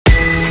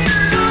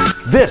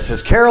This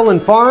is Carolyn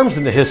Farms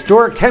in the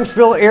historic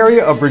Kempsville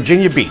area of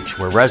Virginia Beach,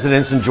 where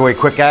residents enjoy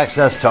quick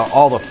access to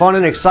all the fun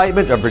and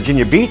excitement of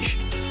Virginia Beach,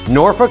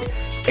 Norfolk,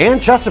 and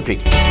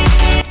Chesapeake.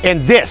 And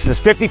this is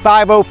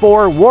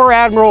 5504 War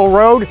Admiral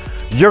Road.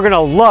 You're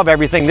gonna love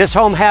everything this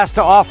home has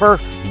to offer.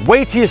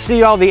 Wait till you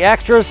see all the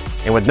extras,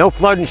 and with no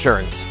flood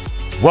insurance.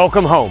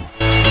 Welcome home.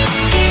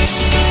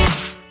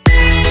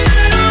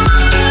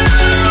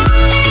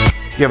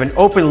 You have an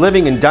open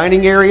living and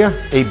dining area,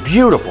 a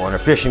beautiful and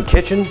efficient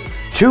kitchen,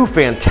 2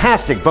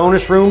 fantastic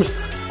bonus rooms,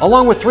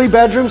 along with 3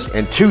 bedrooms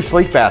and 2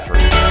 sleek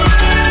bathrooms.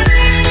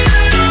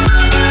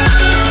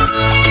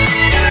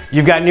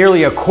 You've got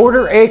nearly a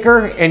 1/4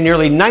 acre and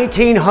nearly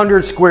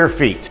 1,900 square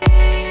feet.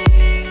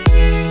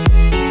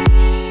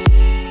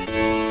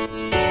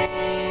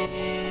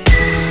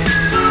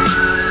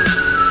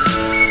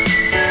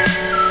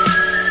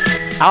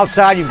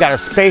 Outside, you've got a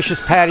spacious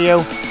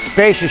patio,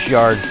 spacious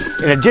yard,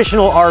 an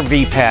additional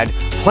RV pad,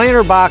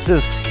 planter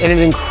boxes, and an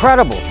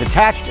incredible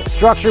detached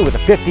structure with a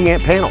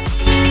 50-amp panel.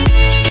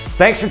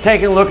 Thanks for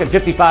taking a look at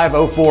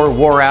 5504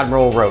 War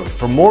Admiral Road.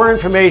 For more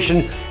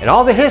information and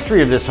all the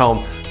history of this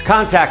home,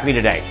 contact me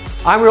today.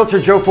 I'm Realtor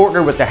Joe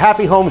Fortner with the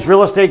Happy Homes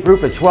Real Estate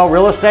Group at Swell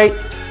Real Estate,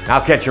 and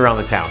I'll catch you around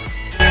the town.